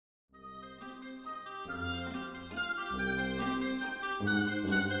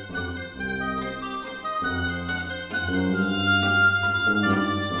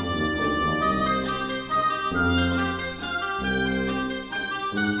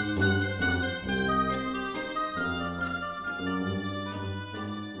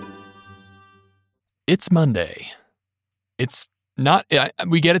It's Monday. It's not,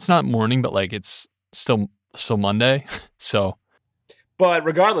 we get it's not morning, but like it's still Monday. So. But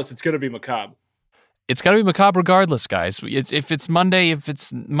regardless, it's going to be macabre. It's got to be macabre regardless, guys. If it's Monday, if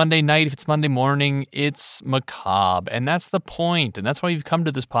it's Monday night, if it's Monday morning, it's macabre. And that's the point. And that's why you've come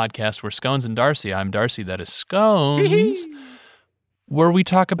to this podcast where Scones and Darcy, I'm Darcy, that is Scones, where we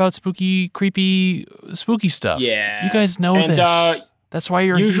talk about spooky, creepy, spooky stuff. Yeah. You guys know this. That's why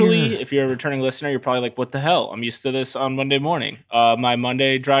you're usually, here. If you're a returning listener, you're probably like, what the hell? I'm used to this on Monday morning. My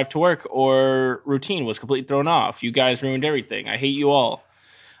Monday drive to work or routine was completely thrown off. You guys ruined everything. I hate you all.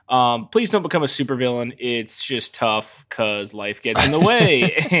 Please don't become a supervillain. It's just tough because life gets in the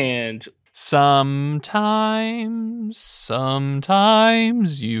way. And sometimes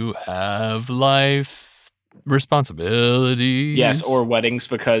you have life responsibilities. Yes, or weddings,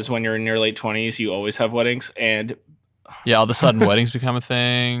 because when you're in your late 20s, you always have weddings. And yeah, all of a sudden weddings become a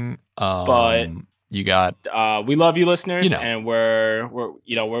thing. But you got we love you, listeners, and we're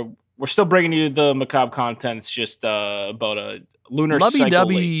still bringing you the macabre content. It's just about a lunar cycle. I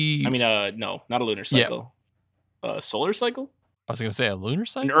mean, no, not a lunar cycle. A solar cycle? I was going to say a lunar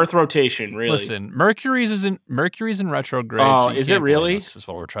cycle? An Earth rotation, really. Listen, Mercury's in retrograde. Oh, so is it really? Is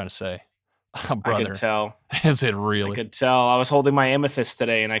what we're trying to say. Oh, brother. I could tell. Is it really? I could tell. I was holding my amethyst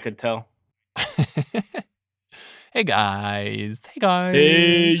today, and I could tell. Hey guys.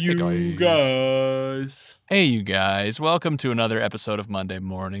 Hey you guys. Welcome to another episode of Monday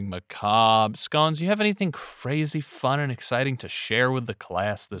Morning Macabre. Scones, do you have anything crazy, fun, and exciting to share with the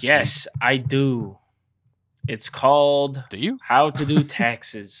class this week? Yes, I do. It's called Do you? How to Do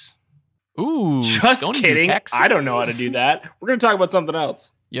Taxes. Ooh. Just kidding. I don't know how to do that. We're going to talk about something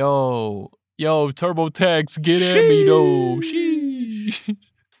else. Yo, TurboTax, get at me though. Sheesh.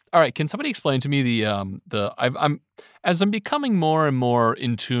 All right, can somebody explain to me as I'm becoming more and more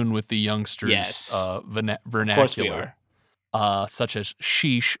in tune with the youngsters' vernacular, of course we are. Such as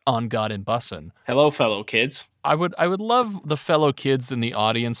sheesh, on God, and bussin'. Hello, fellow kids. I would love the fellow kids in the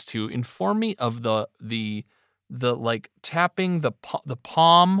audience to inform me of the like tapping the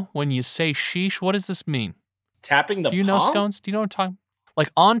palm when you say sheesh. What does this mean? Tapping the palm? Do you know, Scones? Do you know what I'm talking? Like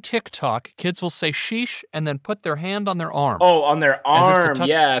on TikTok, kids will say sheesh and then put their hand on their arm. Oh, on their arm.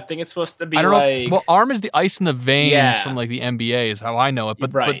 Yeah, I think it's supposed to be I don't like... know. Well, arm is the ice in the veins from like the NBA is how I know it.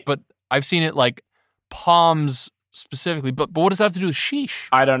 But but I've seen it like palms specifically. But what does that have to do with sheesh?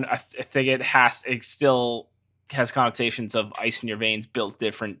 I think it still has connotations of ice in your veins, built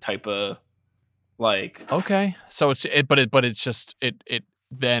different type of like... Okay. So it's just it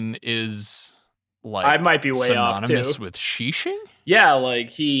then is like I might be way off too. Synonymous with sheeshing? Yeah,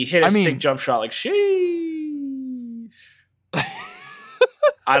 like he hit a sick jump shot like sheesh.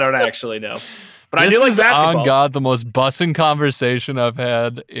 I don't actually know. But I do like basketball. On God, the most bussin' conversation I've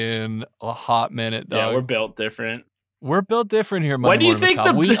had in a hot minute, dog. Yeah, we're built different. We're built different here, When do you think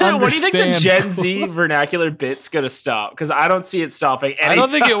the Gen Z vernacular bit's gonna stop? Because I don't see it stopping anytime. I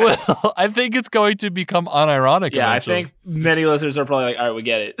don't think it will. I think it's going to become unironic. Yeah, eventually. I think many listeners are probably like, all right, we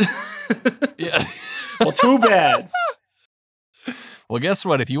get it. Yeah. Well, too bad. Well, guess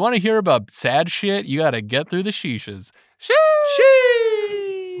what? If you want to hear about sad shit, you got to get through the sheeshes.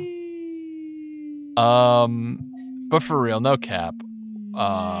 But for real, no cap.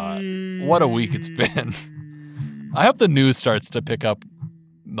 What a week it's been. I hope the news starts to pick up,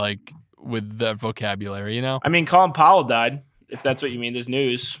 like, with that vocabulary, you know? I mean, Colin Powell died, if that's what you mean. There's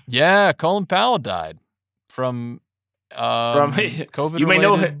news. Yeah, Colin Powell died from COVID. You may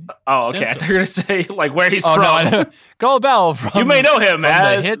know him. Oh, okay. I thought you were going to say, like, where he's from. No, I know. Colin Powell from... You may know him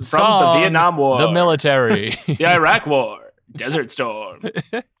as the hit from song, the Vietnam War. The military. The Iraq War. Desert Storm.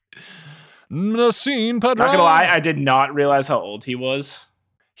 Nassim Pedrad. Not gonna lie, I did not realize how old he was.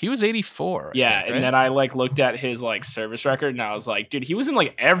 He was 84. Yeah, think, right? And then I like looked at his like service record, and I was like, dude, he was in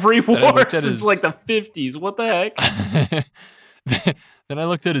like every war since like the 50s. What the heck? Then I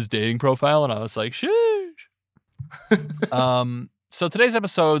looked at his dating profile, and I was like, sheesh. So today's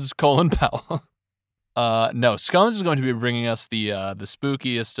episode's Colin Powell. No, Scones is going to be bringing us the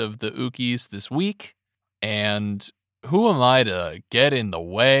spookiest of the ookies this week, and who am I to get in the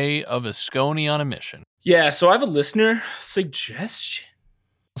way of a Sconey on a mission? Yeah, so I have a listener suggestion.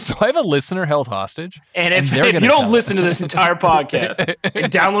 So I have a listener held hostage. And if you don't listen to this entire podcast,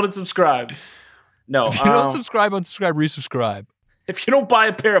 download and subscribe. No. If you don't subscribe, unsubscribe, resubscribe. If you don't buy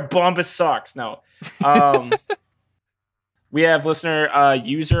a pair of Bombas socks, no. We have listener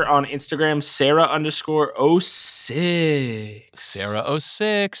user on Instagram, Sarah_06.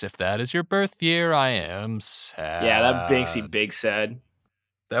 Sarah06. If that is your birth year, I am sad. Yeah, that makes me big sad.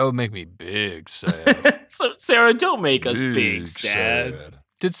 That would make me big sad. So, Sarah, don't make us big sad.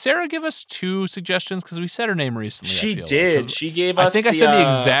 Did Sarah give us 2 suggestions? Because we said her name recently. She I feel did. Like. She gave us. I think I said the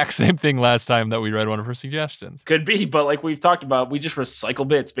exact same thing last time that we read one of her suggestions. Could be, but like we've talked about, we just recycle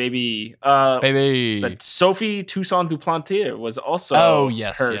bits, baby. Baby. But Sophie Toussaint Duplantier was also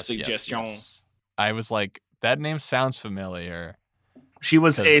her suggestion. Yes. I was like, that name sounds familiar. She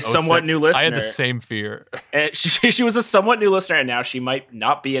was a somewhat new listener. I had the same fear. And she was a somewhat new listener, and now she might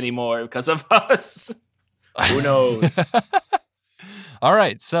not be anymore because of us. Who knows? All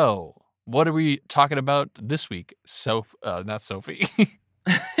right, so what are we talking about this week? Not Sophie.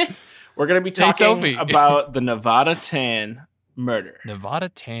 We're going to be talking about the Nevada Tan murder. Nevada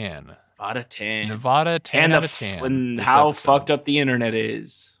Tan. Nevada Tan. Nevada Tan out of 10. And how fucked up the internet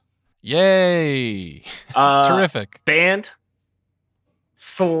is. Yay. Terrific. Band.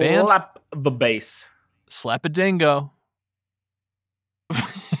 Slap the bass. Slap a dingo.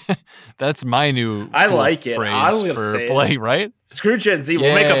 That's my new I like it. phrase for play, right? Screw Gen Z.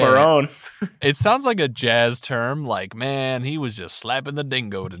 We'll make up our own. It sounds like a jazz term. Like, man, he was just slapping the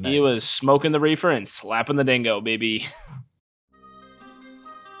dingo tonight. He was smoking the reefer and slapping the dingo, baby.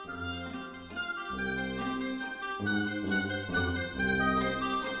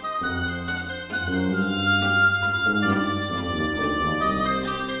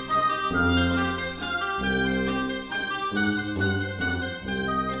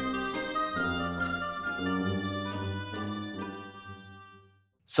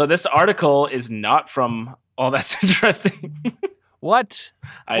 So this article is not from All That's Interesting. What?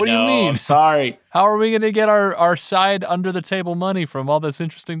 What do you mean? I'm sorry. How are we going to get our side under the table money from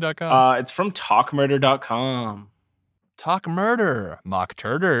allthat'sinteresting.com? It's from talkmurder.com. Talk Murder. Mock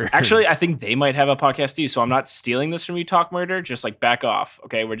Turder. Actually, I think they might have a podcast too, so I'm not stealing this from you, Talk Murder. Just like back off.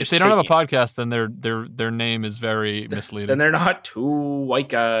 Okay, we're just if they don't have a podcast, then their name is very misleading. Then they're not 2 white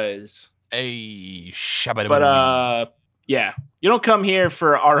guys. Hey, but yeah, you don't come here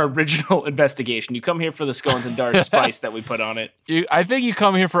for our original investigation. You come here for the scones and Dar's spice that we put on it. I think you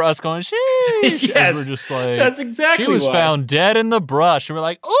come here for us going, sheesh. Yes, we're just like, that's exactly she was found dead in the brush. And we're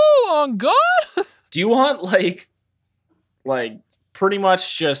like, oh, on God. Do you want like pretty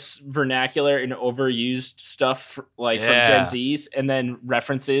much just vernacular and overused stuff from Gen Zs and then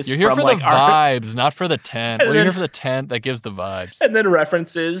references? You're here from, for the vibes, not for the tent. You're here for the tent that gives the vibes. And then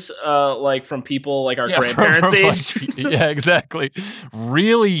references from people like our grandparents' age. Yeah, exactly.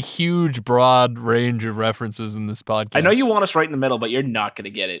 Really huge, broad range of references in this podcast. I know you want us right in the middle, but you're not going to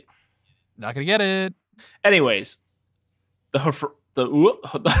get it. Not going to get it. Anyways, it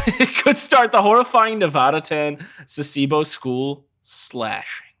could start the horrifying Nevada Tan Sasebo school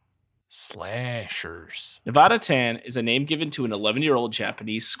slashers. Nevada Tan is a name given to an 11-year-old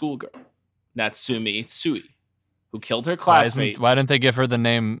Japanese schoolgirl, Natsumi Sui, who killed her classmate. Why didn't they give her the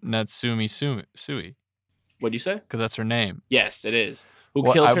name Natsumi Sui? What'd you say? Because that's her name. Yes, it is.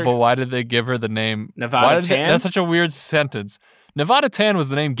 Who killed her? But why did they give her the name Nevada Tan? That's such a weird sentence. Nevada Tan was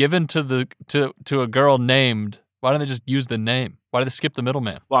the name given to a girl named. Why don't they just use the name? Why did they skip the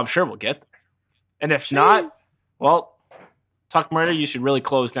middleman? Well, I'm sure we'll get there. And if not, well, Talk Murder, you should really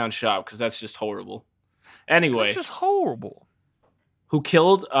close down shop because that's just horrible. Anyway. That's just horrible. Who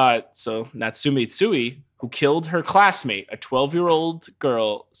killed, Natsumi Tsui, who killed her classmate, a 12-year-old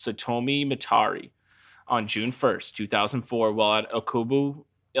girl, Satomi Mitari, on June 1st, 2004, while at Okubu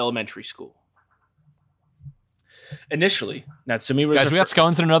Elementary School. Initially, Natsumi was... Guys, we got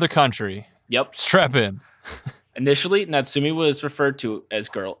scones in another country. Yep. Strap in. Initially, Natsumi was referred to as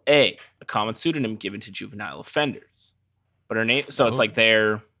Girl A, a common pseudonym given to juvenile offenders. But her name, so it's like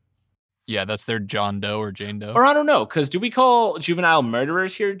their... Yeah, that's their John Doe or Jane Doe. Or I don't know, because do we call juvenile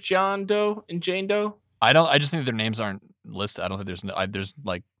murderers here John Doe and Jane Doe? I just think their names aren't listed. I don't think there's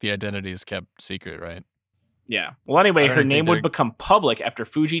like the identity is kept secret, right? Yeah. Well, anyway, her name would become public after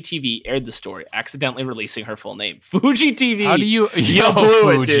Fuji TV aired the story, accidentally releasing her full name. Fuji TV. How do you... Yo,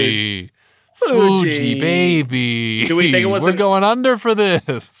 blew Fuji. It, Fuji, baby. Do we think it was... We're going under for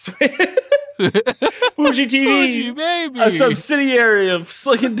this. Fuji TV. Fuji, baby. A subsidiary of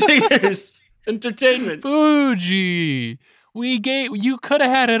Slick and Diggers Entertainment. Fuji. You could have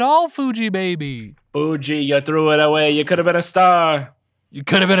had it all, Fuji, baby. Fuji, you threw it away. You could have been a star. You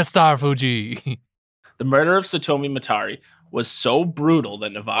could have been a star, Fuji. The murder of Satomi Mitari was so brutal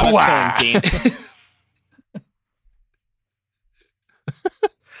that Nevada Tan gained...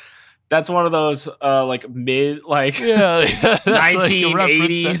 That's one of those mid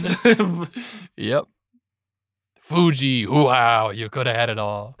 1980s. Yep. Fuji, wow, you could have had it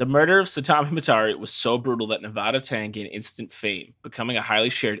all. The murder of Satomi Mitari was so brutal that Nevada Tan gained instant fame, becoming a highly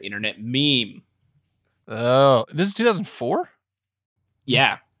shared internet meme. Oh, this is 2004?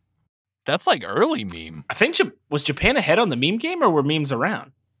 Yeah. That's like early meme. I think was Japan ahead on the meme game, or were memes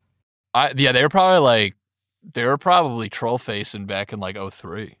around? Yeah, they were probably troll facing back in like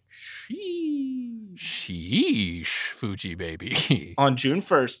 03. Sheesh, Fuji baby. On June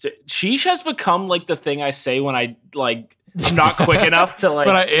 1st, sheesh has become like the thing I say when I like I'm not quick enough to like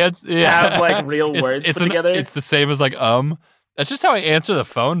have like real words put together. It's the same as like That's just how I answer the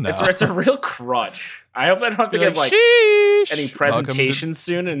phone now. It's a real crutch. I hope I don't have to give like sheesh. any presentations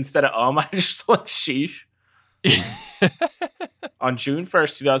soon. Instead of I just like sheesh. On June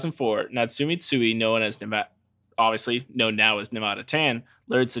 1st, 2004, Natsumi Tsui, obviously known now as Nevada Tan,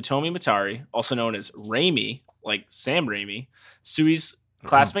 lured Satomi Matari, also known as Raimi, like Sam Raimi, Tsui's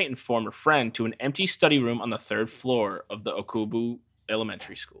classmate and former friend, to an empty study room on the 3rd floor of the Okubu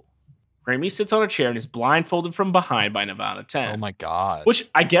Elementary School. Raimi sits on a chair and is blindfolded from behind by Nevada Tan. Oh my god! Which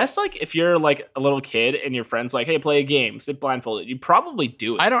I guess, like, if you're like a little kid and your friend's like, "Hey, play a game," sit blindfolded, you probably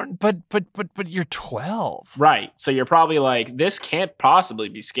do it. I don't. But you're 12, right? So you're probably like, "This can't possibly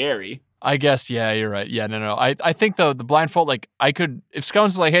be scary." I guess. Yeah, you're right. Yeah, no. I think though the blindfold, like, I could, if Scones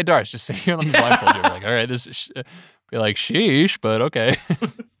is like, "Hey, Darce, just sit here, let me blindfold you." Like, all right, this is, be like, sheesh, but okay.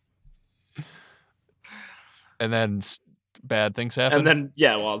 And then bad things happen. And then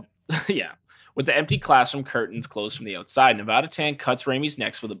yeah. With the empty classroom curtains closed from the outside, Nevada Tan cuts Raimi's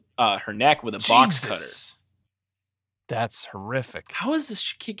her neck with a box cutter. That's horrific. How is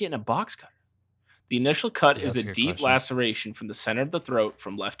this kid getting a box cutter? The initial cut is a deep laceration from the center of the throat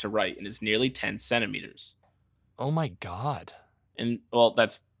from left to right and is nearly 10 centimeters. Oh my god. And, well,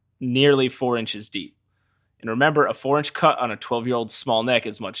 that's nearly 4 inches deep. And remember, a 4-inch cut on a 12-year-old's small neck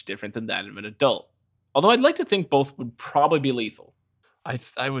is much different than that of an adult. Although I'd like to think both would probably be lethal.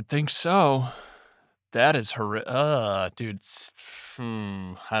 I would think so. That is horrific. Dude.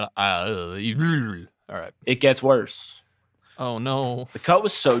 All right. It gets worse. Oh, no. The cut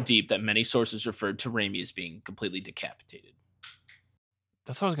was so deep that many sources referred to Raimi as being completely decapitated.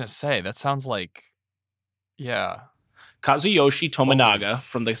 That's what I was going to say. That sounds like, yeah. Kazuyoshi Tominaga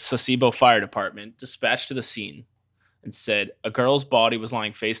from the Sasebo Fire Department dispatched to the scene and said a girl's body was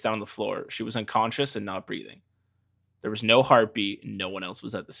lying face down on the floor. She was unconscious and not breathing. There was no heartbeat and no one else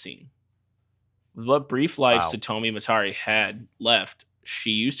was at the scene. With what brief life Satomi Matari had left,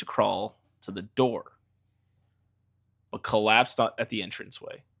 she used to crawl to the door, but collapsed at the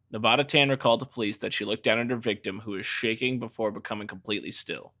entranceway. Nevada Tan recalled to police that she looked down at her victim, who was shaking before becoming completely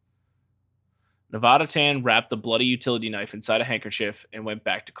still. Nevada Tan wrapped the bloody utility knife inside a handkerchief and went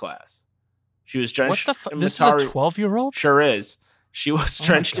back to class. She was drenched. What the fuck? This is a 12-year-old? Sure is. She was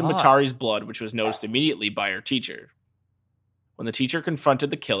drenched in Matari's blood, which was noticed immediately by her teacher. When the teacher confronted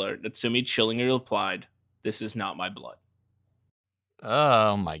the killer, Natsumi chillingly replied, "This is not my blood."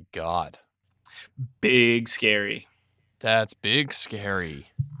 Oh my god. Big scary. That's big scary.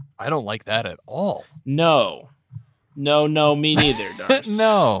 I don't like that at all. No, me neither, Darce.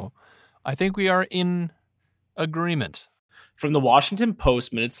 No. I think we are in agreement. From the Washington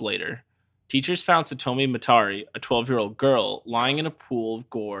Post minutes later, teachers found Satomi Matari, a 12-year-old girl, lying in a pool of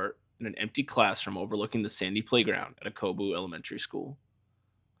gore in an empty classroom overlooking the sandy playground at Okubu Elementary School.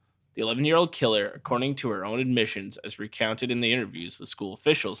 The 11-year-old killer, according to her own admissions as recounted in the interviews with school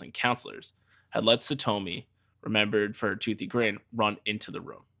officials and counselors, had let Satomi, remembered for her toothy grin, run into the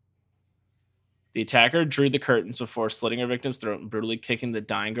room. The attacker drew the curtains before slitting her victim's throat and brutally kicking the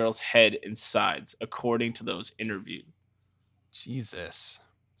dying girl's head and sides, according to those interviewed. Jesus.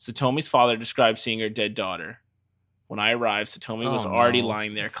 Satomi's father described seeing her dead daughter. When I arrived, Satomi was already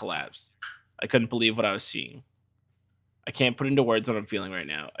lying there collapsed. I couldn't believe what I was seeing. I can't put into words what I'm feeling right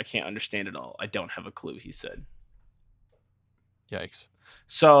now. I can't understand it all. I don't have a clue, he said. Yikes.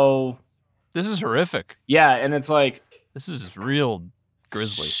 So... this is horrific. Yeah, and it's like... this is real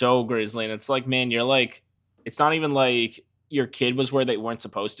grisly. So grisly. And it's like, man, you're like... it's not even like your kid was where they weren't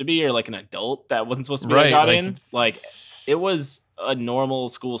supposed to be or like an adult that wasn't supposed to be got in. Like, it was a normal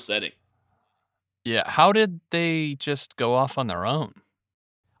school setting. Yeah, how did they just go off on their own?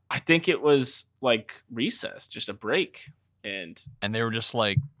 I think it was like recess, just a break. And they were just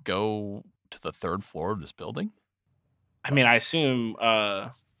like, go to the 3rd floor of this building? I mean, I assume I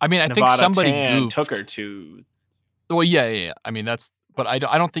think Nevada somebody Tan took her to... well, yeah. I mean, that's... but I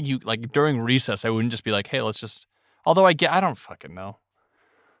don't think you... like, during recess, I wouldn't just be like, hey, let's just... although I don't fucking know.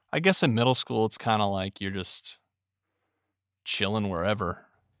 I guess in middle school, it's kind of like you're just chilling wherever.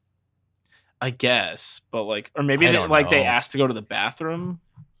 I guess, but like, or maybe they asked to go to the bathroom.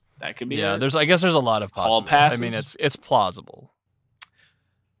 That could be. Yeah, I guess there's a lot of hall passes. I mean, it's plausible.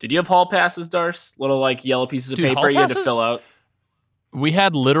 Did you have hall passes, Darce? Little like yellow pieces of paper you had to fill out. We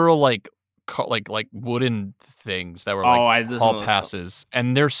had literal like wooden things that were like hall passes,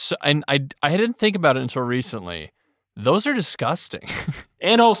 and there's and I didn't think about it until recently Those are disgusting.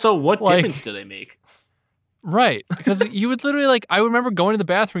 And also, what Like- difference do they make? Right. Because you would literally like, I remember going to the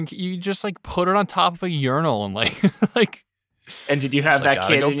bathroom, you just like put it on top of a urinal and like, like, And did you have Just like, that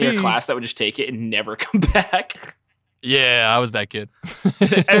gotta kid go in your pee. class that would just take it and never come back? yeah, I was that kid.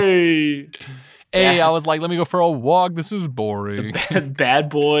 Hey. Hey, Yeah. I was like, let me go for a walk. This is boring. Bad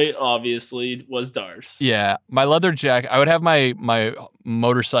boy, obviously, was Dars. Yeah, my leather jacket. I would have my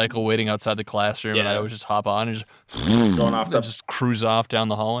motorcycle waiting outside the classroom, and Yeah. I would just hop on and just Going off the- just cruise off down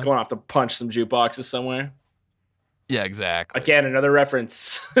the hallway. Going off to punch some jukeboxes somewhere. Yeah, exactly. Again, another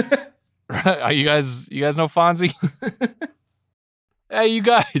reference. Right, you guys know Fonzie? Hey, you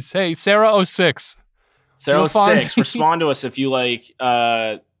guys. Hey, Sarah 06. Sarah know 06, Fonzie? respond to us if you like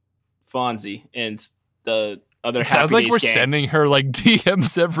Fonzie and the other It Happy sounds like Days we're gang. sending her like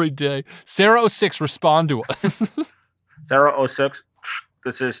DMs every day. Sarah 06, respond to us. Sarah 06,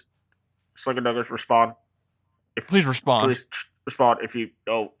 this is Slinger Nuggets. Respond. Please respond. Please respond if you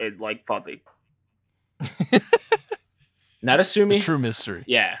know and like Fonzie. The Natsumi. true mystery.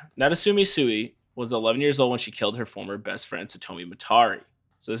 Yeah. Natsumi Sui was 11 years old when she killed her former best friend, Satomi Matari.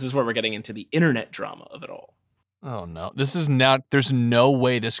 So this is where we're getting into the internet drama of it all. Oh no, this is not. There's no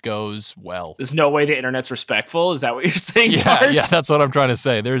way this goes well. There's no way the internet's respectful. Is that what you're saying, Yeah, Dars? yeah, that's what I'm trying to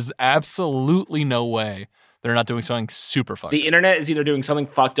say. There's absolutely no way they're not doing something super fucked. The internet is either doing something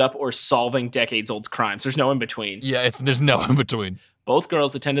fucked up or solving decades-old crimes. There's no in between. Yeah, there's no in between. Both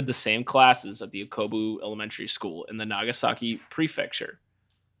girls attended the same classes at the Yokobu Elementary School in the Nagasaki Prefecture,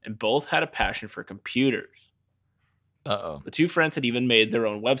 and both had a passion for computers. Uh-oh. The two friends had even made their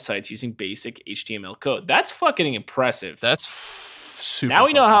own websites using basic HTML code. That's fucking impressive. That's super. Now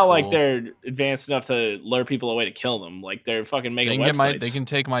we know fucking how cool. like they're advanced enough to lure people away to kill them. Like they're fucking They making can, websites. they can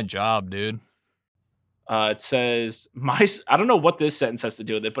take my job, dude. It says I don't know what this sentence has to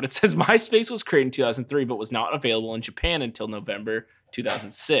do with it, but it says MySpace was created in 2003, but was not available in Japan until November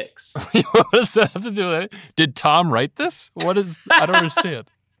 2006. What does that have to do with it? Did Tom write this? What is? I don't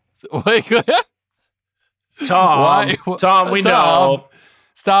understand. Like, Tom, Why? Tom, we Tom. know.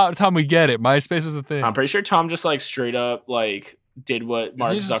 stop, Tom. We get it. MySpace was the thing. I'm pretty sure Tom just like straight up like did what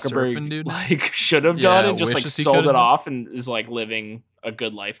Mark he just Zuckerberg surfing, dude? like should have done Yeah, and just like wishes he sold it could've. off and is like living a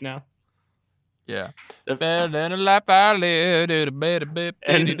good life now. Yeah. The- Better than a life I lived, it better be-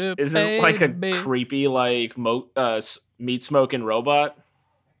 And be- isn't like a be- creepy like meat smoking robot?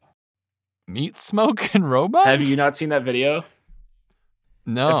 meat smoking robot? Have you not seen that video?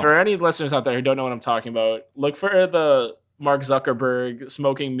 No. And for any listeners out there who don't know what I'm talking about, look for the Mark Zuckerberg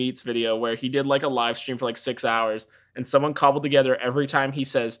smoking meats video where he did like a live stream for like 6 hours and someone cobbled together every time he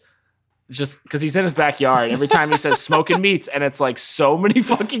says, just because he's in his backyard, every time he says smoking meats, and it's like so many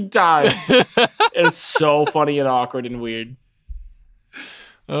fucking times. It's so funny and awkward and weird.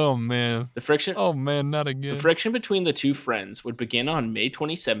 Oh man. The friction Oh man, not The again. friction between the two friends would begin on May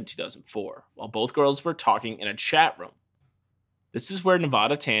 27, 2004, while both girls were talking in a chat room. This is where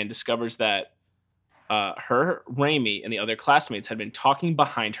Nevada Tan discovers that her, Raimi, and the other classmates had been talking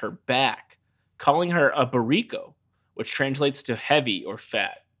behind her back, calling her a barrico, which translates to heavy or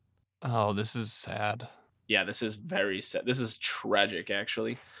fat. Oh, this is sad. Yeah, this is very sad. This is tragic,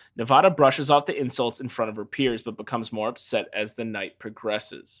 actually. Nevada brushes off the insults in front of her peers, but becomes more upset as the night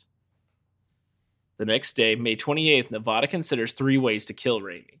progresses. The next day, May 28th, Nevada considers 3 ways to kill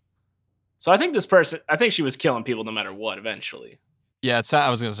Raimi. So I think she was killing people no matter what eventually. Yeah, I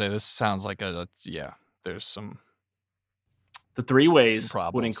was gonna say this sounds like there's some. The 3 ways Some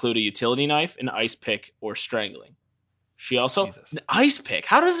problems. would include a utility knife, an ice pick, or strangling. She also Jesus. an ice pick.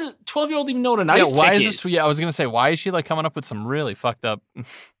 How does a 12-year-old even know what an ice why pick is this? Yeah, I was gonna say, why is she like coming up with some really fucked up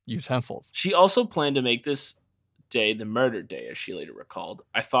utensils? She also planned to make this day the murder day, as she later recalled.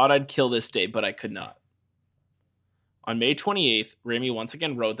 I thought I'd kill this day, but I could not. On May 28th, Raimi once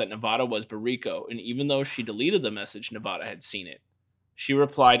again wrote that Nevada was Barrico, and even though she deleted the message, Nevada had seen it. She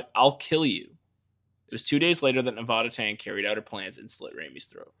replied, "I'll kill you." It was 2 days later that Nevada Tan carried out her plans and slit Raimi's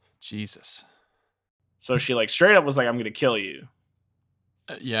throat. Jesus. So she like straight up was like, "I'm going to kill you."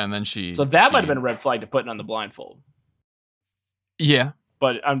 Yeah, and then she. So that might have been a red flag to putting on the blindfold. Yeah,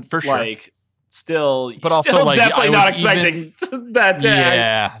 But I'm For sure. like, still, But also, still like, definitely I not would expecting that to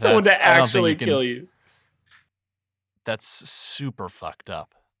yeah. someone to that's- I don't think actually you can- kill you. That's super fucked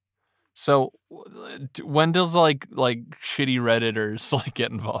up. So when does like shitty Redditors like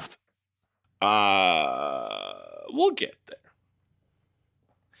get involved? We'll get there.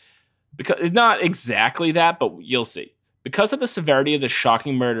 Because it's not exactly that, but you'll see. Because of the severity of the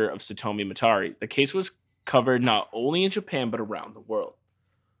shocking murder of Satomi Matari, the case was covered not only in Japan but around the world.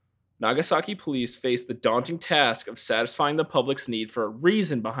 Nagasaki police faced the daunting task of satisfying the public's need for a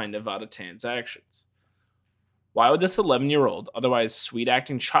reason behind Nevada Tan's actions. Why would this 11-year-old, otherwise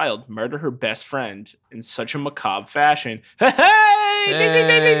sweet-acting child, murder her best friend in such a macabre fashion? Hey,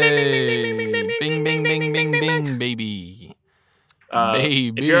 bing, bing, bing, bing, bing, baby.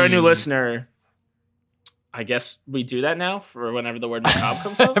 Baby. If you're a new listener, I guess we do that now for whenever the word macabre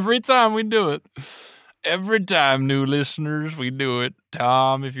comes up. Every time we do it. Every time, new listeners, we do it.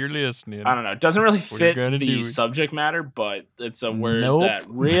 Tom, if you're listening. I don't know. It doesn't really fit the subject matter, but it's a word that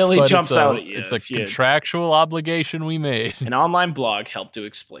really jumps out at you. It's a contractual obligation we made. An online blog helped to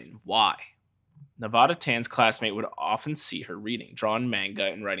explain why. Nevada Tan's classmate would often see her reading, drawing manga,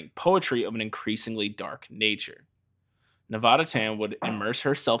 and writing poetry of an increasingly dark nature. Nevada Tan would immerse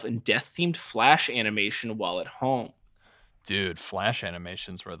herself in death-themed Flash animation while at home. Dude, Flash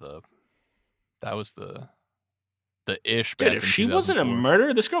animations were that was the ish. Dude, if she wasn't a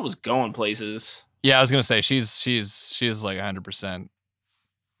murderer, this girl was going places. Yeah, I was gonna say she's like 100%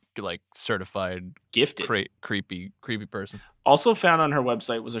 like certified gifted, creepy person. Also found on her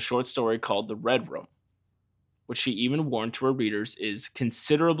website was a short story called The Red Room, which she even warned to her readers is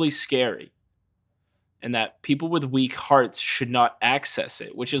considerably scary, and that people with weak hearts should not access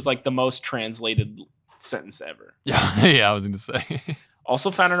it, which is like the most translated sentence ever. Yeah, I was gonna say.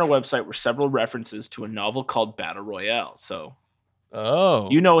 Also found on our website were several references to a novel called Battle Royale. So,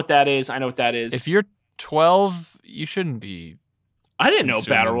 you know what that is. I know what that is. If you're 12, you shouldn't be. I didn't know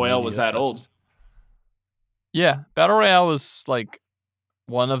Battle Royale was that old. Yeah, Battle Royale was like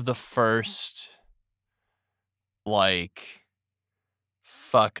one of the first like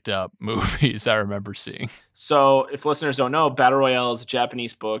fucked up movies I remember seeing. So, if listeners don't know, Battle Royale is a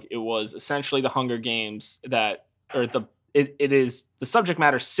Japanese book. It was essentially the Hunger Games It is the subject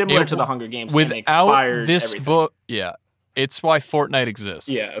matter similar to the Hunger Games. Without this book, yeah, it's why Fortnite exists.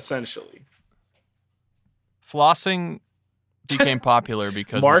 Yeah, essentially. Flossing became popular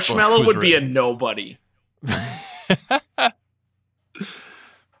because Marshmallow would be a nobody.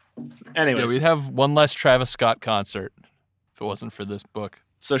 Anyways, yeah, we'd have one less Travis Scott concert if it wasn't for this book.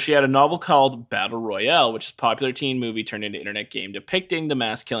 So she had a novel called Battle Royale, which is a popular teen movie turned into internet game depicting the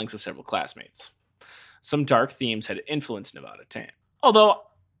mass killings of several classmates. Some dark themes had influenced Nevada Tan. Although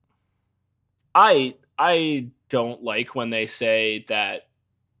I don't like when they say that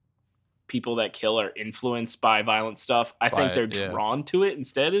people that kill are influenced by violent stuff. I think they're drawn to it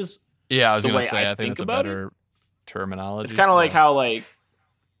instead. I was going to say I think that's a better terminology. It's kind of like how I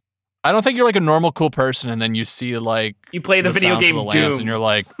don't think you're like a normal cool person and then you see like you play the video game Doom and you're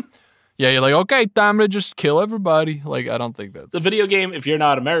like you're like, okay, time to just kill everybody. Like, I don't think that's... The video game, if you're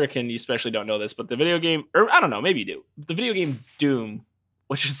not American, you especially don't know this, but the video game... Or, I don't know, maybe you do. The video game Doom,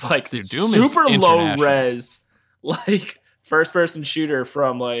 which is like Doom super low res, like, first-person shooter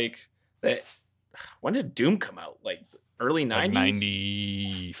from, like... When did Doom come out? Like, early 90s? Like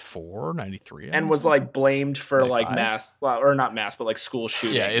 94, 93? And was, like, blamed for, 95? Like, mass... Or not mass, but, like, school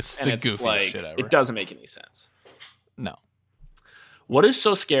shooting. Yeah, it's the goofiest shit ever. It doesn't make any sense. No. What is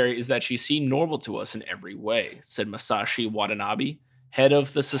so scary is that she seemed normal to us in every way, said Masashi Watanabe, head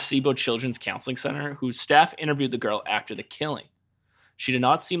of the Sasebo Children's Counseling Center, whose staff interviewed the girl after the killing. She did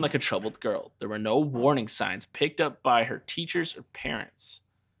not seem like a troubled girl. There were no warning signs picked up by her teachers or parents.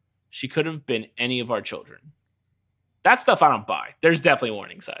 She could have been any of our children. That stuff I don't buy. There's definitely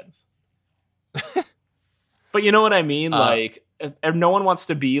warning signs. But you know what I mean? Like, if no one wants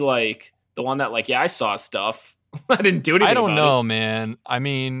to be like the one that like, yeah, I saw stuff. I didn't do anything. I don't know, man. I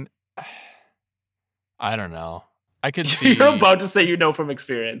mean, I don't know. I could see. You're about to say you know from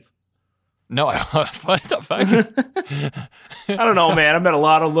experience. No, what the fuck? I don't know, man. I met a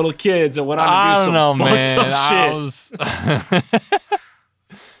lot of little kids and went on to do some fucked up shit.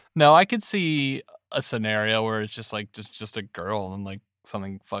 No, I could see a scenario where it's just like just a girl and like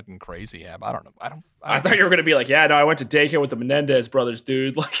something fucking crazy happened. I don't know. I thought you were gonna be like, yeah, no, I went to daycare with the Menendez brothers,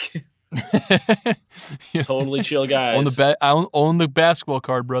 dude. Like. Totally chill guys. I own the basketball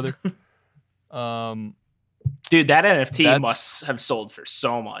card, brother. Dude, that NFT must have sold for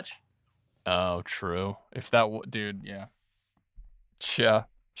so much. Oh, true. If that dude, yeah. Sure.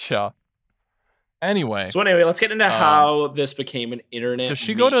 Anyway. So let's get into how this became an internet. Does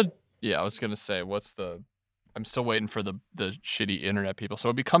she go to? Yeah, I was gonna say, I'm still waiting for the shitty internet people. So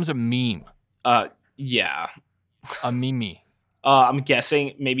it becomes a meme. Yeah. A meme. I'm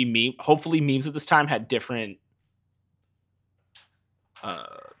guessing maybe hopefully memes at this time had different, I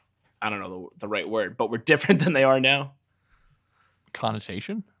don't know the right word, but were different than they are now.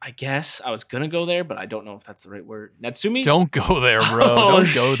 Connotation? I guess I was going to go there, but I don't know if that's the right word. Natsumi? Don't go there, bro.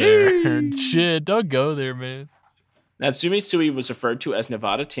 Don't go there. Shit, don't go there, man. Natsumi Sui was referred to as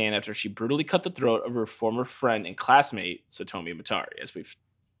Nevada Tan after she brutally cut the throat of her former friend and classmate, Satomi Matari, as we've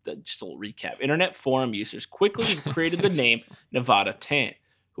just a little recap. Internet forum users quickly created the name Nevada Tan,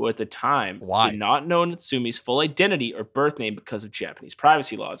 who at the time Why? did not know Natsumi's full identity or birth name because of Japanese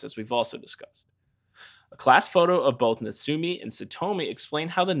privacy laws, as we've also discussed. A class photo of both Natsumi and Satomi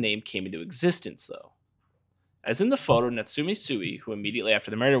explained how the name came into existence, though. As in the photo, Natsumi Sui, who immediately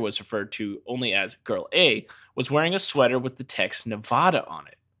after the murder was referred to only as Girl A, was wearing a sweater with the text Nevada on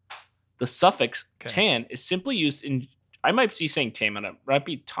it. The suffix tan is simply used in, I might be saying tan, it might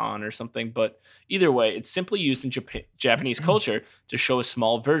be tan or something, but either way, it's simply used in Japanese culture to show a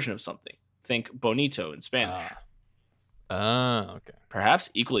small version of something. Think bonito in Spanish. Okay. Perhaps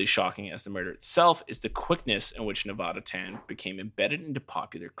equally shocking as the murder itself is the quickness in which Nevada Tan became embedded into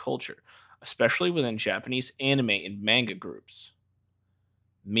popular culture, especially within Japanese anime and manga groups.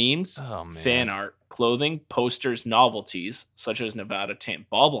 Memes, fan art, clothing, posters, novelties, such as Nevada Tan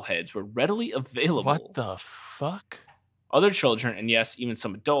bobbleheads, were readily available. What the fuck? Other children, and yes, even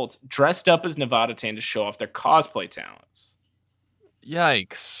some adults, dressed up as Nevada Tan to show off their cosplay talents.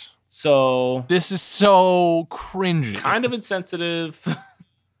 Yikes. So... this is so cringy. Kind of insensitive.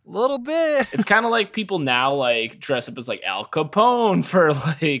 Little bit. It's kind of like people now like dress up as like Al Capone for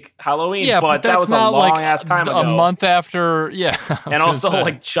like Halloween. Yeah, but that that's was a not long like ass time ago. A month after, yeah. And also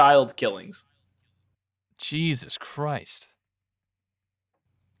like child killings. Jesus Christ.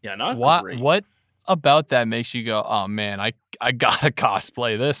 Yeah, not great. What about that makes you go, oh man, I gotta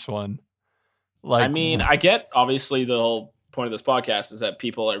cosplay this one? Like, I mean, I get obviously the whole point of this podcast is that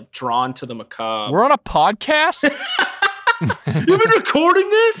people are drawn to the macabre. We're on a podcast? You've been recording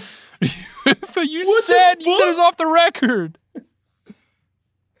this? You said it was off the record.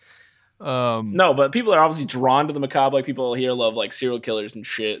 No, but people are obviously drawn to the macabre. Like people here love like serial killers and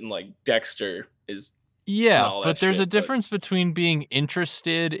shit, and like Dexter is. But there's a difference between being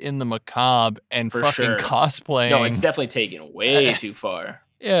interested in the macabre and fucking cosplaying. No, it's definitely taken way too far.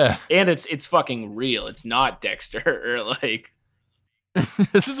 Yeah, and it's fucking real. It's not Dexter or like.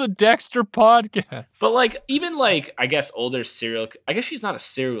 This is a Dexter podcast. But like even like I guess older I guess she's not a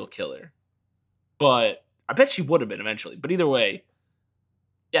serial killer. But I bet she would have been eventually. But either way,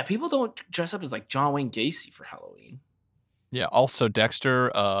 yeah, people don't dress up as like John Wayne Gacy for Halloween. Yeah, also Dexter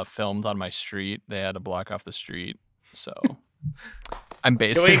filmed on my street. They had to block off the street. So I'm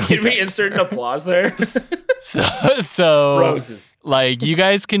basically Can we insert an applause there? So roses. Like you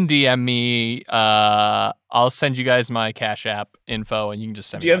guys can DM me. I'll send you guys my Cash App info, and you can just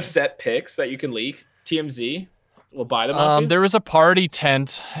send. Do you have set pics that you can leak? TMZ, we'll buy them. There was a party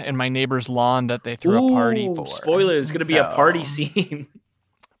tent in my neighbor's lawn that they threw a party for. Spoiler: it's gonna be a party scene.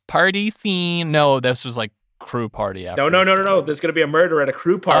 Party theme? No, this was like crew party. After No. There's gonna be a murder at a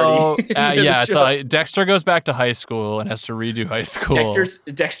crew party. Oh, yeah. So Dexter goes back to high school and has to redo high school.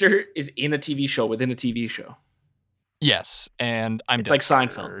 Dexter is in a TV show within a TV show. Yes, and it's Dexter. Like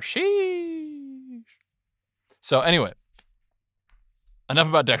Seinfeld. Sheesh. So anyway, enough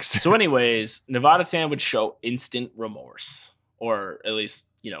about Dexter. So anyways, Nevada Tan would show instant remorse, or at least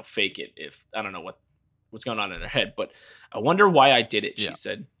fake it. If I don't know what's going on in her head, but I wonder why I did it. She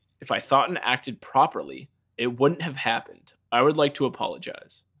said, "If I thought and acted properly, it wouldn't have happened. I would like to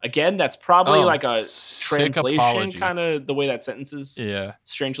apologize." Again, that's probably like a translation kind of the way that sentence is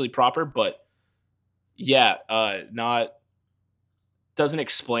strangely proper, but doesn't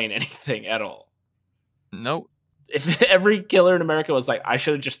explain anything at all. Nope. If every killer in America was like, I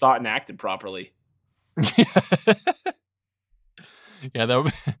should have just thought and acted properly.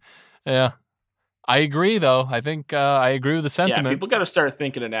 Yeah. I agree, though. I think I agree with the sentiment. Yeah, people got to start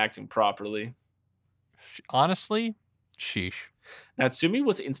thinking and acting properly. Honestly, sheesh. Natsumi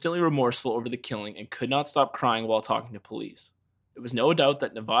was instantly remorseful over the killing and could not stop crying while talking to police. There was no doubt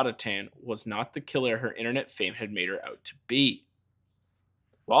that Nevada Tan was not the killer her internet fame had made her out to be.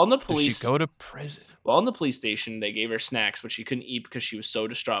 While in the police, did she go to prison? While in the police station, they gave her snacks, but she couldn't eat because she was so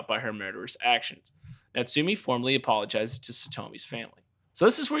distraught by her murderous actions. Natsumi formally apologized to Satomi's family. So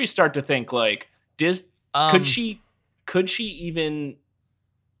this is where you start to think, like, could she even,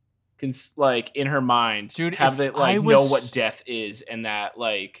 like, in her mind, have it like know what death is, and that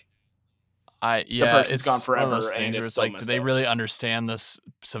like, the person's gone forever, and it's so like, do they really understand this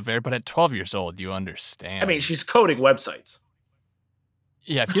severity? But at 12 years old, you understand. I mean, she's coding websites.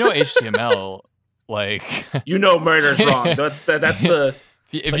 Yeah, if you know HTML, like murder's wrong. That's the.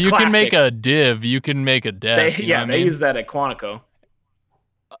 If you can make a div, you can make a dev. They use that at Quantico.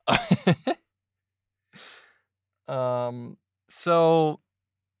 So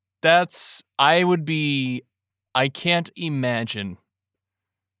I can't imagine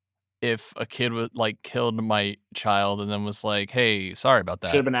if a kid would like killed my child and then was like, "Hey, sorry about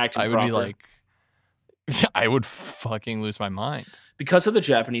that." Should have been acting proper. I would be like, I would fucking lose my mind. Because of the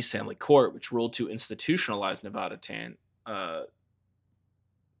Japanese family court, which ruled to institutionalize Nevada Tan,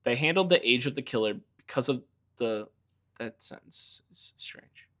 they handled the age of the killer because of that sentence is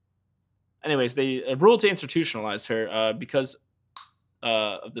strange. Anyways, they ruled to institutionalize her because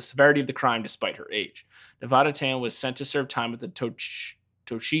of the severity of the crime despite her age. Nevada Tan was sent to serve time at the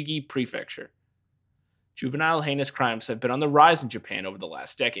Tochigi Prefecture. Juvenile heinous crimes have been on the rise in Japan over the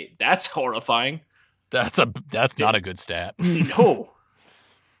last decade. That's horrifying. That's not a good stat. No.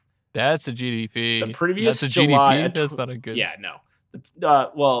 That's a GDP. The previous That's a July, GDP. That's not a good. Yeah, no.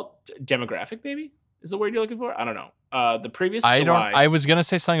 Demographic maybe is the word you're looking for. I don't know. The previous July. I was gonna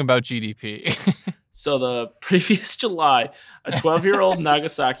say something about GDP. So the previous July, a 12-year-old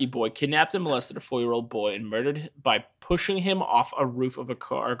Nagasaki boy kidnapped and molested a 4-year-old boy and murdered him by pushing him off a roof of a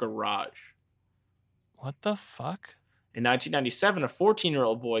car garage. What the fuck? In 1997, a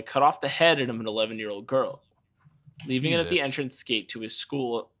 14-year-old boy cut off the head of an 11-year-old girl, leaving it at the entrance gate to his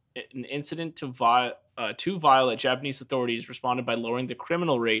school. An incident too vile that Japanese authorities responded by lowering the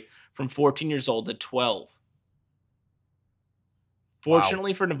criminal rate from 14 years old to 12.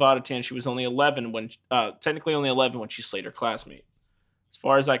 Fortunately for Nevada Tan, she was only 11 when she slayed her classmate. As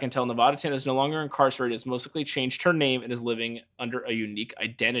far as I can tell, Nevada Tan is no longer incarcerated, has mostly changed her name, and is living under a unique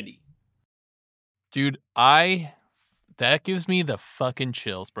identity. Dude, that gives me the fucking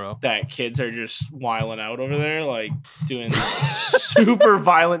chills, bro. That kids are just wiling out over there, like doing super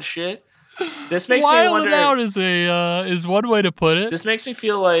violent shit. This makes me wonder. Wiling out is one way to put it. This makes me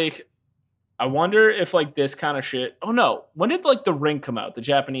feel like I wonder if like this kind of shit. Oh no, when did like The Ring come out? The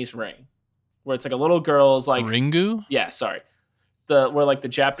Japanese Ring, where it's like a little girl's like Ringu. Yeah, sorry. Where like the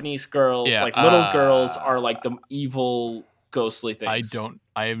Japanese girl, like little girls are like the evil ghostly things.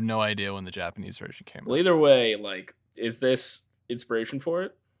 I have no idea when the Japanese version came out. Well, either way, like, is this inspiration for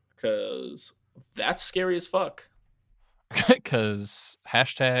it? Because that's scary as fuck. Because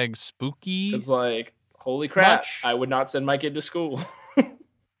 #spooky. Because like, holy crap, I would not send my kid to school.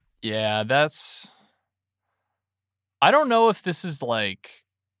 Yeah, I don't know if this is like.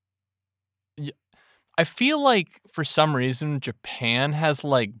 I feel like for some reason Japan has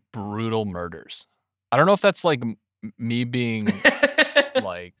like brutal murders. I don't know if that's like me being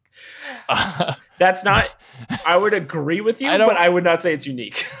like. That's not. I would agree with you, but I would not say it's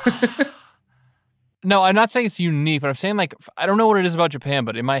unique. No, I'm not saying it's unique, but I'm saying like I don't know what it is about Japan,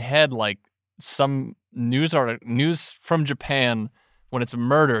 but in my head, like some news from Japan, when it's a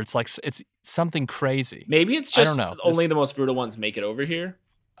murder, it's like it's something crazy. Maybe it's just only the most brutal ones make it over here.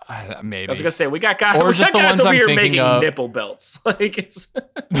 Maybe. I was gonna say we got guys over here making nipple belts. Like it's.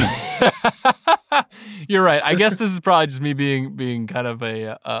 You're right. I guess this is probably just me being kind of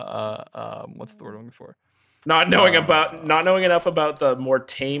a what's the word I'm looking for? Not knowing enough about the more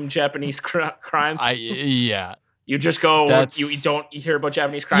tame Japanese crimes. Yeah. You just go. You don't hear about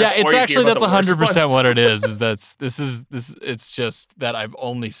Japanese crimes. Yeah, it's actually that's 100% what it is. It's just that I've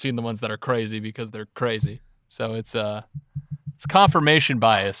only seen the ones that are crazy because they're crazy. So it's confirmation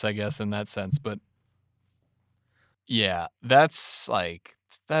bias, I guess, in that sense. But yeah, that's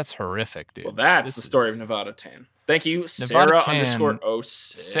horrific, dude. Well, that's the story of Nevada Tan. Thank you, Sarah_06.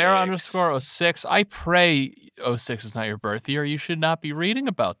 Sarah_06. I pray 06 is not your birth year. You should not be reading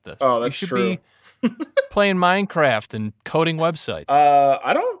about this. Oh, that's true. You should be playing Minecraft and coding websites.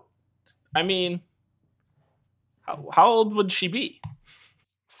 I mean, how old would she be?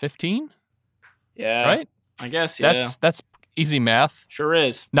 15? Yeah. Right? I guess, yeah. That's easy math. Sure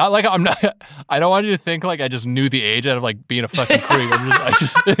is. Not like I don't want you to think like I just knew the age out of like being a fucking creep.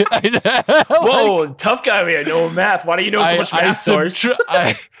 Whoa, tough guy man, no math. Why do you know so much math, Source?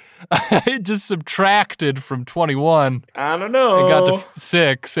 I just subtracted from 21. I don't know. It got to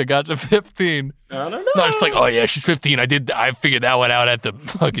 6. It got to 15. I don't know. No, it's like, oh yeah, she's 15. I figured that one out at the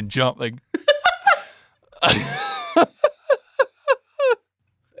fucking jump. Like.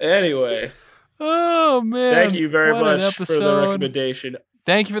 Anyway. Oh man! Thank you very much for the recommendation.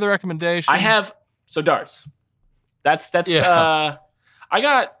 Thank you for the recommendation. I have Dars. That's yeah.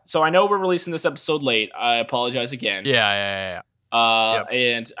 So I know we're releasing this episode late. I apologize again. Yeah. Yep.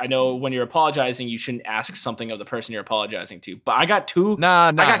 And I know when you're apologizing, you shouldn't ask something of the person you're apologizing to. But I got two.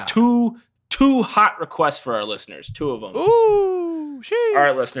 Two hot requests for our listeners. 2 of them. Ooh, sheesh. All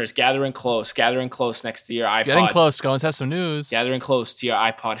right, listeners, gathering close next to your iPod. Getting close. Scones has some news. Gathering close to your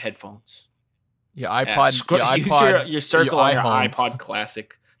iPod headphones. Your iPod. Use your circle on your iPod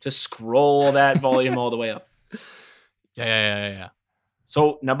Classic. Just scroll that volume all the way up. Yeah.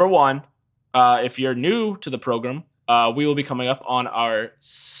 So, number 1, if you're new to the program, we will be coming up on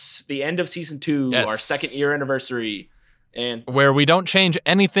the end of season 2, our 2nd year anniversary, and where we don't change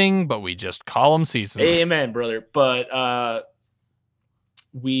anything, but we just call them seasons. Amen, brother. But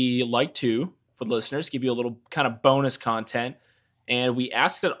we like to, for the listeners, give you a little kind of bonus content. And we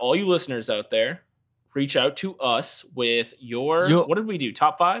ask that all you listeners out there reach out to us with what did we do?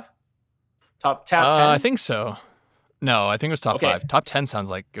 Top 5? Top 10? I think so. No, I think it was top Okay. 5. Top 10 sounds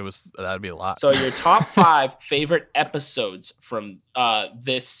like that would be a lot. So your top 5 favorite episodes from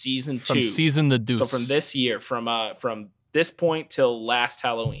this season 2. From season the deuce. So from this year, from this point till last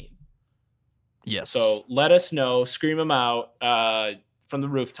Halloween. Yes. So let us know. Scream them out from the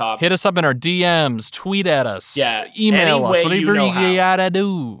rooftops. Hit us up in our DMs. Tweet at us. Yeah. Email us. Whatever you gotta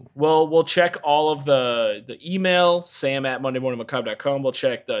do. We'll check all of the email, sam@mondaymorningmacabre.com. We'll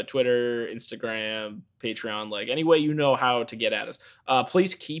check the Twitter, Instagram, Patreon, like any way you know how to get at us.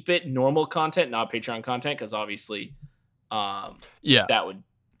 Please keep it normal content, not Patreon content, because obviously that would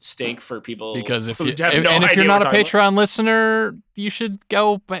stink for people. Because if who you're have no not idea a what we're talking Patreon listener, you should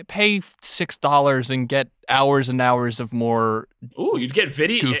go pay $6 and get hours and hours of more. Ooh, you'd get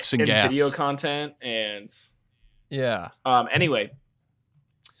video goofs and gaffes. video content and yeah. Anyway,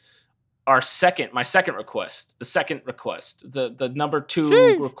 my second request, the number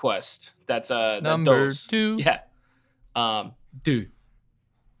 2 request. That's number 2. Yeah.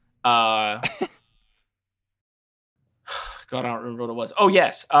 God, I don't remember what it was. Oh,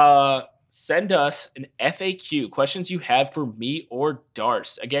 yes. Send us an FAQ, questions you have for me or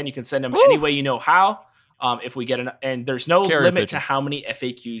Darce. Again, you can send them any way you know how. If we get and there's no limit to how many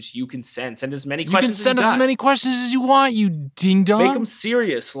FAQs you can send. Send as many questions as you can send us as many questions as you want, you ding dong. Make them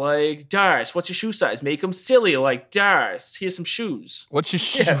serious, like, Darce, what's your shoe size? Make them silly, like, Darce, here's some shoes. What's your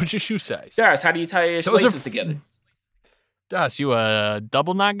shoe size? Darce, how do you tie your laces together? Darce, you a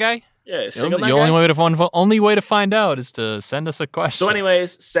double knot guy? Yeah, the only way to find out is to send us a question. So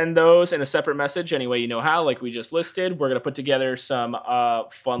anyways, send those in a separate message any way you know how, like we just listed. We're going to put together some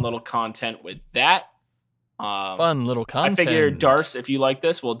fun little content with that. Fun little content. I figured, Darce, if you like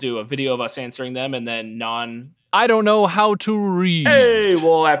this, we'll do a video of us answering them and then I don't know how to read. Hey,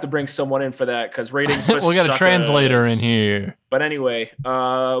 we'll have to bring someone in for that because ratings we got a translator in here. But anyway,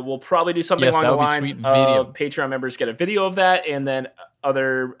 we'll probably do something along the lines of Patreon members get a video of that, and then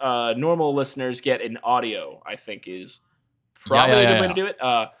other normal listeners get an audio, I think is probably a good way to do it.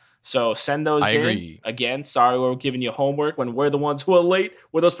 So send those in. Agree. Again, sorry we're giving you homework when we're the ones who are late.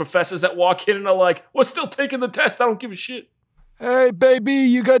 We're those professors that walk in and are like, we're still taking the test. I don't give a shit. Hey, baby,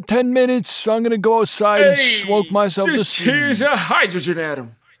 you got 10 minutes. I'm going to go outside and smoke myself to sleep. Here's a hydrogen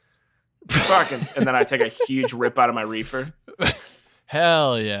atom. Fucking. And then I take a huge rip out of my reefer.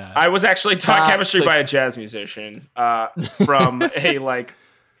 Hell yeah. I was actually taught chemistry by a jazz musician from a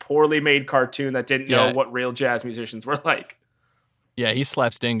poorly made cartoon that didn't know what real jazz musicians were like. Yeah, he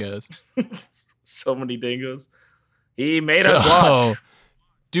slaps dingoes. So many dingoes. He made us watch.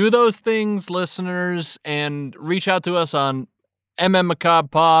 Do those things, listeners, and reach out to us on Macabre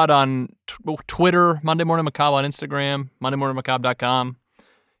Pod on Twitter, Monday Morning Macabre on Instagram, MondayMorningMacabre.com.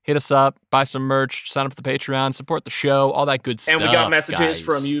 Hit us up, buy some merch, sign up for the Patreon, support the show, all that good stuff. And we got messages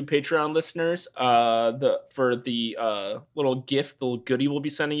from you Patreon listeners. For the little gift, the little goodie we'll be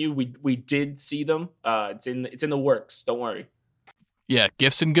sending you. We did see them. It's in the works. Don't worry. Yeah,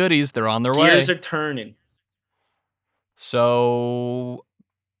 gifts and goodies, they're on their way. Gears are turning. So,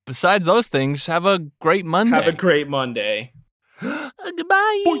 besides those things, have a great Monday. Have a great Monday.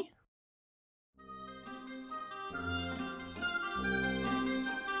 Goodbye. Boy.